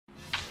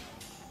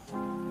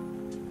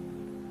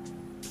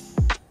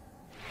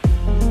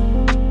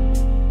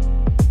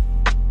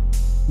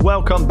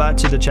welcome back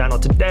to the channel.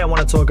 Today I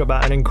want to talk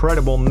about an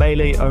incredible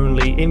melee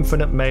only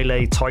infinite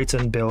melee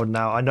Titan build.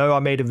 Now I know I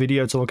made a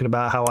video talking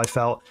about how I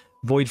felt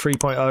Void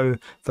 3.0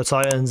 for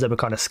Titans, they were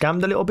kind of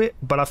scammed a little bit,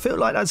 but I feel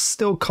like that's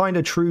still kind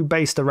of true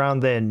based around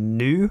their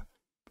new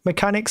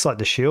mechanics like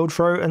the shield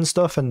throw and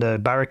stuff, and the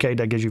barricade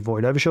that gives you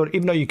void overshield,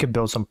 even though you can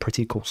build some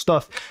pretty cool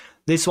stuff.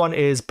 This one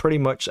is pretty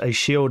much a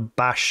shield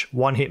bash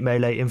one hit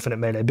melee infinite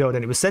melee build,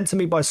 and it was sent to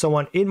me by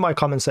someone in my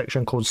comment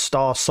section called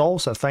Star Soul,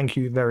 so thank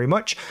you very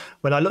much.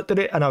 When I looked at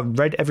it and I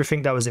read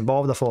everything that was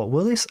involved, I thought,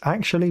 will this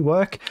actually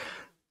work?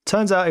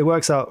 Turns out it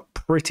works out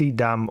pretty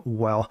damn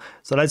well.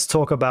 So let's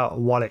talk about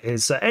what it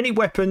is. So any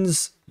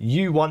weapons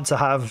you want to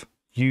have,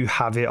 you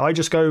have it. I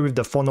just go with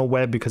the funnel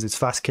web because it's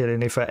fast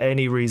killing. If for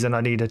any reason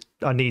I need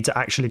to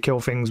actually kill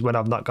things when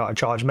I've not got a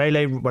charge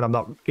melee, when I'm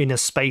not in a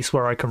space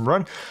where I can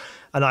run.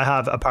 And I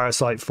have a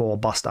parasite for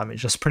boss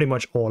damage. That's pretty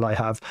much all I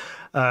have.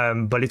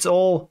 But it's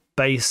all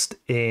based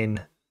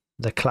in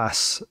the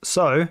class.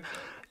 So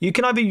you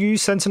can either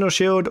use Sentinel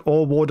Shield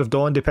or Ward of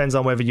Dawn, depends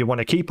on whether you want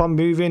to keep on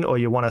moving or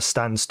you want to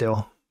stand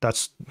still.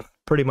 That's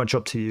pretty much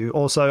up to you.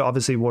 Also,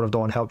 obviously, Ward of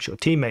Dawn helps your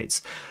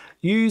teammates.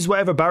 Use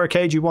whatever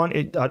barricade you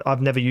want.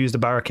 I've never used a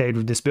barricade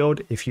with this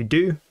build. If you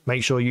do,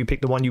 make sure you pick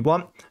the one you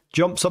want.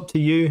 Jumps up to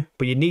you,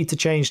 but you need to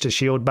change to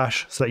Shield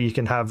Bash so that you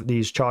can have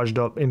these charged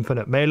up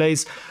infinite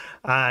melees.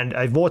 And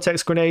a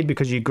Vortex Grenade,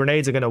 because your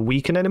grenades are going to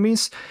weaken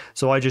enemies.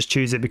 So I just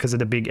choose it because of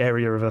the big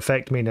area of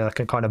effect, meaning I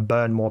can kind of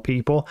burn more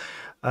people.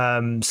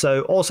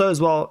 So also as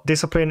well,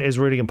 Discipline is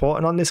really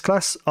important on this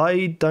class.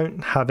 I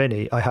don't have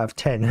any, I have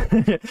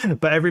 10.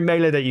 But every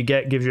melee that you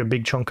get gives you a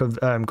big chunk of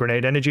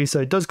grenade energy, so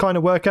it does kind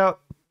of work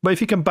out. But if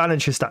you can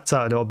balance your stats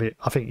out a little bit,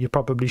 I think you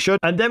probably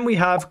should. And then we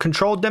have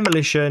Controlled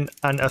Demolition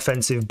and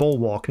Offensive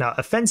Bulwark. Now,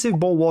 Offensive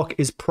Bulwark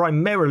is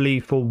primarily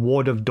for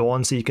Ward of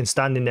Dawn, so you can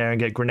stand in there and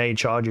get grenade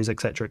charges,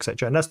 etc,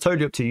 etc. And that's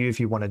totally up to you if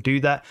you want to do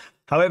that.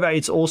 However,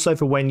 it's also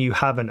for when you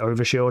have an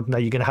overshield. Now,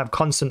 you're going to have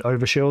constant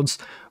overshields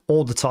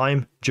all the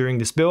time during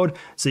this build.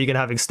 So you're going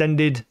to have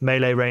extended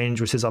melee range,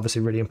 which is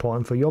obviously really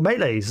important for your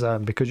melees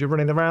because you're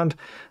running around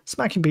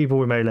smacking people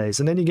with melees.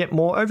 And then you get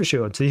more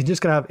overshield. So you're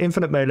just going to have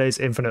infinite melees,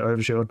 infinite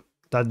overshield.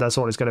 That's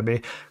all it's going to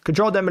be.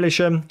 Controlled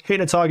Demolition,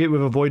 hitting a target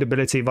with a void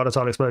ability,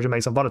 volatile explosion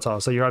makes them volatile.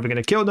 So you're either going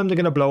to kill them, they're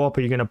going to blow up,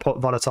 or you're going to put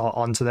volatile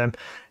onto them.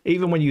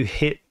 Even when you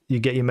hit, you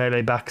get your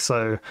melee back.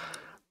 So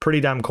pretty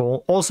damn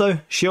cool. Also,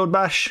 Shield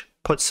Bash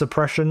puts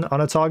suppression on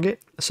a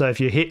target. So if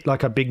you hit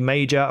like a big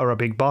major or a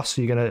big boss,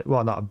 you're going to,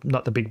 well,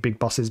 not the big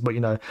bosses, but you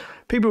know,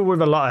 people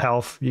with a lot of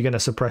health, you're going to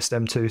suppress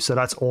them too. So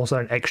that's also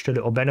an extra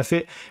little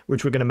benefit,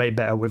 which we're going to make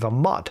better with a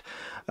mod.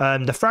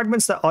 The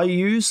fragments that I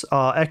use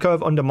are Echo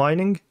of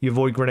Undermining. You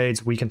void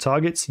grenades, weaken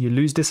targets. You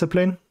lose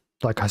Discipline.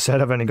 Like I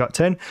said, I've only got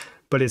 10,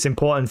 but it's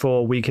important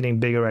for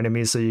weakening bigger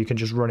enemies so you can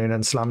just run in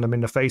and slam them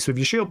in the face with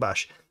your Shield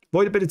Bash.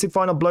 Void ability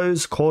Final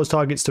Blows cause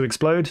targets to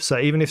explode, so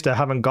even if they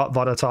haven't got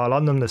volatile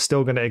on them, they're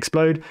still going to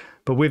explode.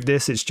 But with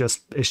this, it's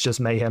just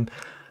mayhem.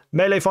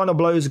 Melee Final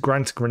Blows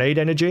grant grenade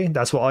energy.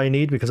 That's what I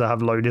need because I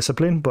have low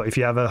Discipline. But if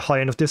you have a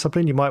high enough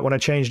Discipline, you might want to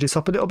change this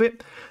up a little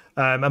bit.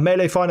 And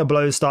Melee Final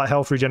Blows start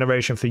health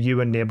regeneration for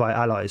you and nearby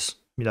allies.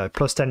 You know,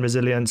 plus 10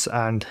 resilience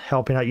and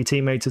helping out your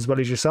teammates as well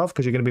as yourself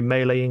because you're going to be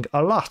meleeing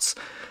a lot.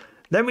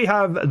 Then we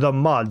have the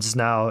mods.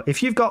 Now,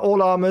 if you've got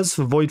all armors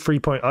for Void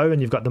 3.0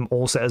 and you've got them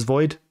all set as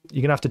Void,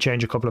 you're going to have to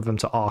change a couple of them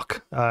to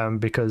Arc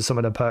because some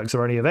of the perks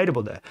are only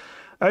available there.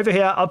 Over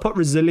here, I'll put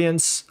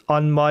Resilience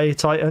on my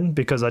Titan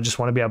because I just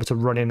want to be able to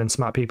run in and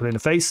smack people in the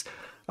face.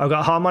 I've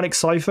got Harmonic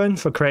Siphon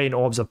for creating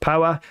Orbs of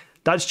Power.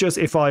 That's just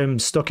if I'm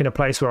stuck in a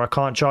place where I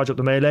can't charge up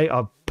the melee,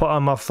 I'll put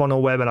on my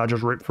funnel web and I'll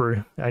just rip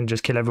through and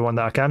just kill everyone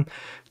that I can.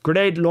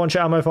 Grenade Launcher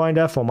Ammo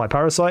Finder for my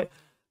Parasite.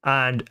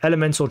 And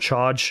Elemental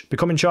Charge,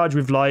 become charged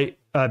with light,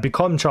 by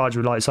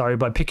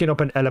picking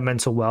up an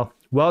elemental well.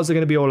 Wells are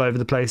going to be all over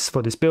the place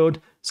for this build,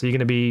 so you're going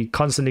to be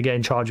constantly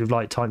getting charged with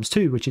light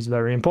 ×2, which is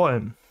very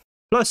important.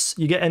 Plus,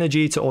 you get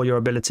energy to all your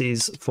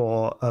abilities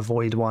for a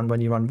Void one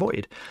when you run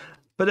Void.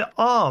 For the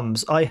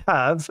arms, I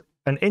have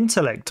an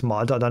Intellect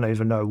mod. I don't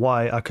even know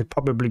why. I could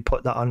probably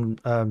put that on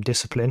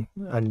Discipline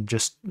and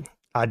just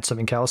add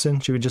something else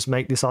in. Should we just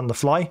make this on the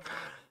fly?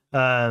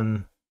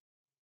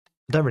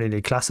 Don't really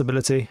need class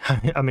ability.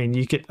 I mean,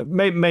 you could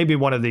maybe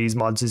one of these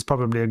mods is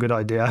probably a good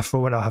idea for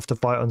when I have to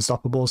fight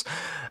Unstoppables.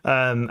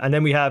 And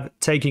then we have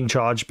Taking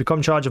Charge,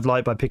 become charge of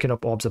light by picking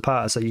up Orbs of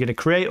Power. So you're going to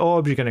create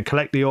orbs, you're going to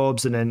collect the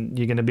orbs, and then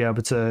you're going to be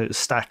able to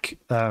stack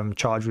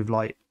charge with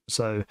light.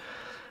 So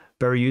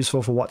very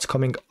useful for what's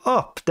coming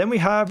up. Then we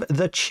have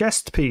the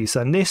chest piece,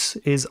 and this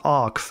is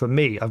Arc for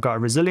me. I've got a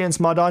Resilience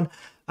mod on.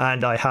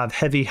 And I have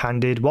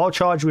Heavy-Handed. While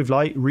charged with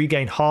light,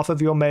 regain half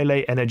of your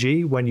melee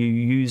energy when you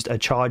used a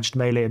charged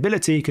melee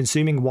ability,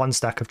 consuming 1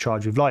 stack of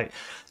charge with light.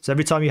 So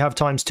every time you have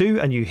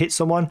 ×2 and you hit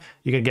someone,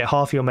 you're going to get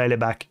half your melee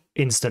back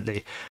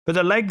instantly. For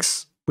the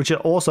legs, which are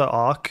also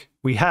Arc,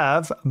 we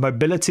have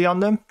Mobility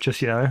on them,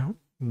 just, you know,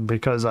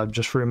 because I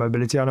just threw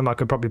Mobility on them. I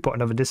could probably put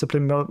another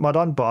Discipline mod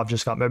on, but I've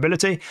just got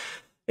Mobility.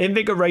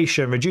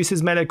 Invigoration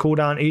reduces melee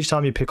cooldown each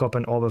time you pick up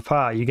an orb of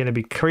power. You're going to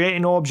be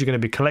creating orbs, you're going to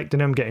be collecting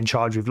them, getting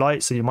charged with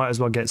light, so you might as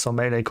well get some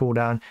melee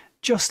cooldown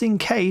just in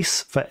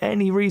case for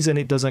any reason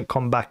it doesn't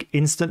come back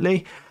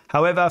instantly.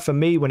 However, for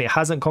me, when it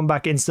hasn't come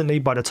back instantly,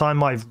 by the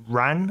time I've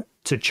ran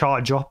to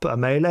charge up a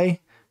melee,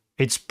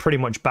 it's pretty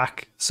much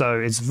back. So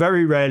it's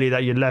very rarely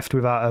that you're left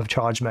without a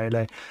charged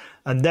melee.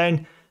 And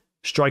then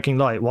striking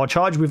light. While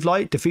charged with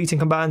light, defeating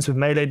combatants with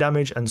melee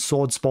damage and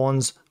sword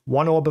spawns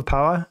 1 orb of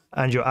power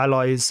and your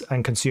allies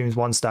and consumes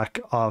 1 stack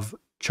of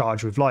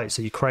charge with light.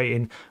 So you're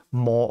creating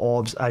more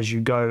orbs as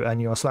you go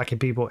and you're smacking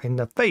people in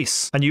the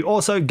face. And you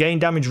also gain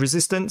damage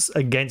resistance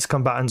against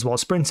combatants while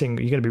sprinting.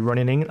 You're going to be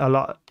running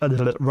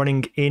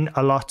in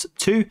a lot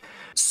too.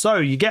 So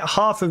you get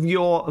half of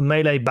your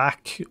melee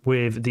back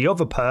with the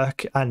other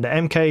perk, and the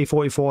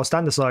MK44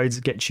 standard sides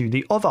gets you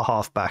the other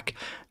half back.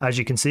 As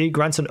you can see,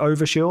 grants an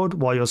overshield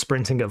while you're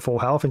sprinting at full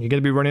health, and you're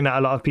going to be running at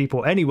a lot of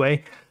people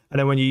anyway. And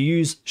then when you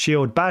use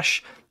shield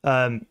bash,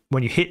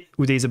 when you hit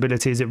with these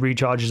abilities, it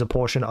recharges a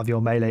portion of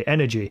your melee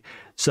energy.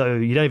 So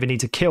you don't even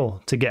need to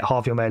kill to get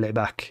half your melee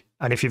back.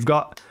 And if you've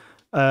got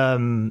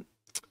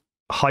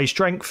high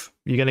strength,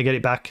 you're going to get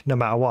it back no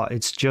matter what.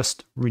 It's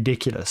just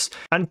ridiculous.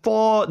 And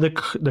for the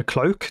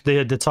cloak,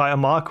 the title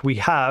mark, we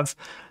have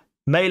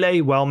melee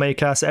well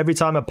maker. So every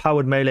time a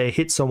powered melee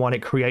hits someone,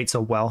 it creates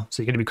a well.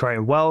 So you're going to be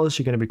creating wells,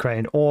 you're going to be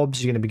creating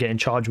orbs, you're going to be getting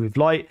charged with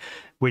light,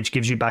 which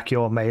gives you back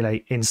your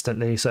melee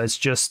instantly. So it's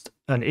just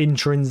an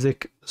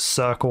intrinsic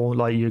circle.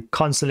 Like, you're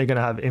constantly going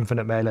to have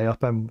infinite melee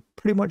up and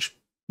pretty much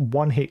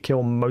one hit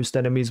kill most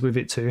enemies with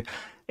it too.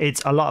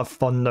 It's a lot of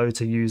fun though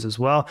to use as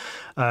well.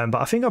 But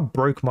I think I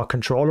broke my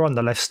controller on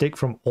the left stick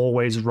from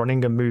always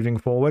running and moving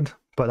forward.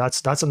 But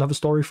that's another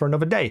story for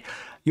another day.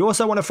 You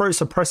also want to throw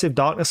suppressive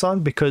darkness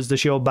on, because the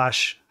shield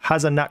bash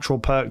has a natural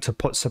perk to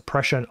put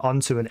suppression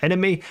onto an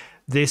enemy.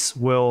 This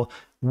will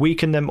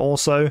weaken them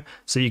also,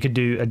 so you can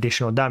do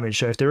additional damage.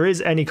 So if there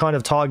is any kind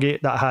of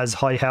target that has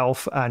high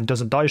health and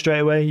doesn't die straight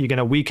away, you're going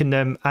to weaken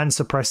them and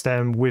suppress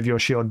them with your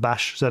shield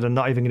bash, so they're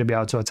not even going to be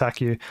able to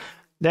attack you.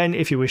 Then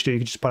if you wish to, you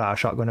can just put out a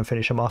shotgun and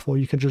finish them off, or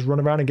you can just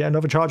run around and get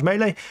another charge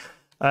melee.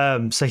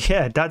 So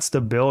yeah, that's the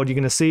build. You're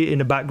going to see it in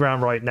the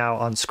background right now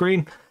on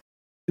screen.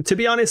 To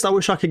be honest, I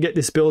wish I could get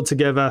this build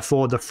together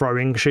for the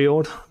throwing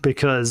shield,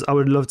 because I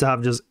would love to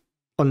have just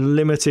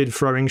unlimited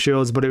throwing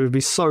shields, but it would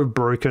be so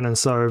broken and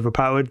so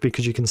overpowered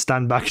because you can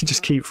stand back and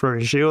just keep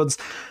throwing shields.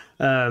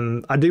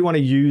 I do want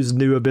to use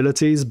new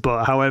abilities,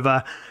 but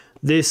however,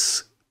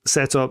 this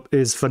setup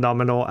is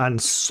phenomenal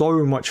and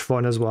so much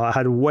fun as well. I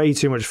had way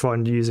too much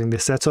fun using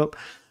this setup.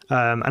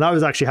 And I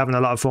was actually having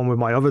a lot of fun with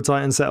my other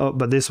Titan setup,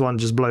 but this one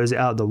just blows it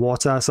out of the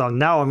water. So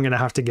now I'm going to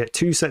have to get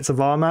 2 sets of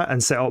armor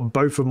and set up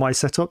both of my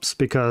setups,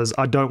 because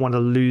I don't want to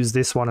lose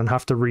this one and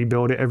have to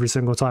rebuild it every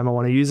single time I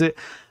want to use it,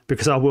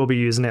 because I will be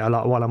using it a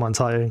lot while I'm on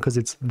Titan, because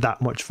it's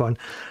that much fun.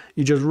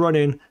 You just run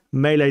in,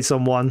 melee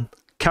someone,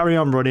 carry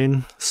on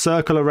running,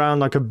 circle around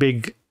like a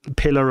big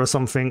pillar or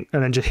something,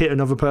 and then just hit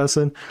another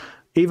person.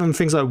 Even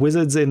things like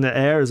wizards in the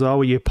air as well,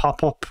 where you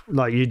pop up,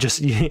 like you just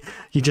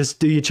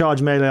do your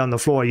charge melee on the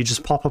floor, you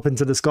just pop up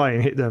into the sky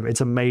and hit them. It's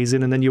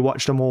amazing. And then you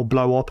watch them all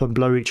blow up and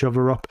blow each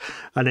other up,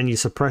 and then you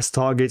suppress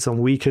targets and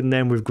weaken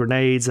them with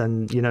grenades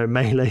and, you know,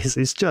 melees.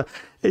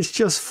 It's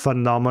just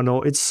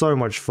phenomenal. It's so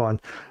much fun.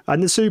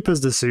 And the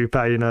super's the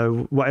super, you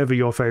know, whatever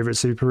your favorite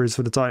super is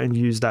for the Titan,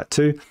 use that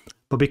too.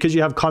 But because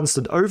you have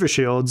constant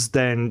overshields,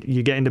 then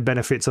you're getting the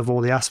benefits of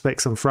all the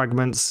aspects and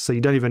fragments, so you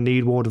don't even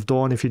need Ward of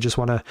Dawn if you just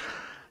want to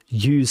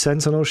use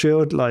Sentinel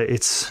Shield. Like,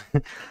 it's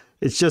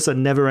just a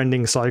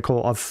never-ending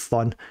cycle of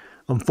fun.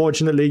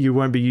 Unfortunately, you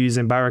won't be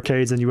using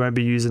barricades and you won't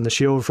be using the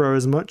shield throw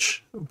as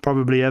much,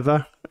 probably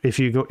ever, if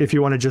you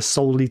want to just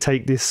solely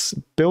take this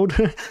build.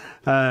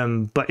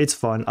 But it's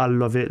fun. I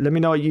love it. Let me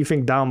know what you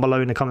think down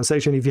below in the comment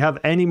section. If you have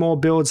any more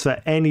builds for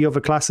any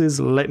other classes,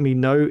 let me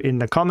know in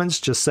the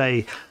comments. Just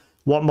say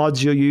what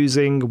mods you're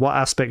using, what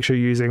aspects you're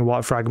using,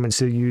 what fragments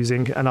you're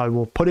using, and I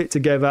will put it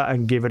together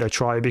and give it a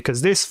try,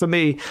 because this for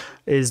me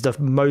is the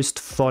most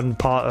fun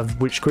part of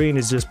Witch Queen,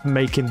 is just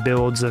making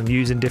builds and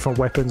using different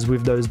weapons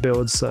with those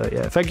builds. So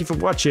yeah, thank you for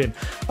watching.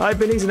 I've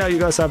been easynow. You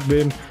guys have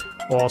been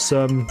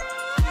awesome.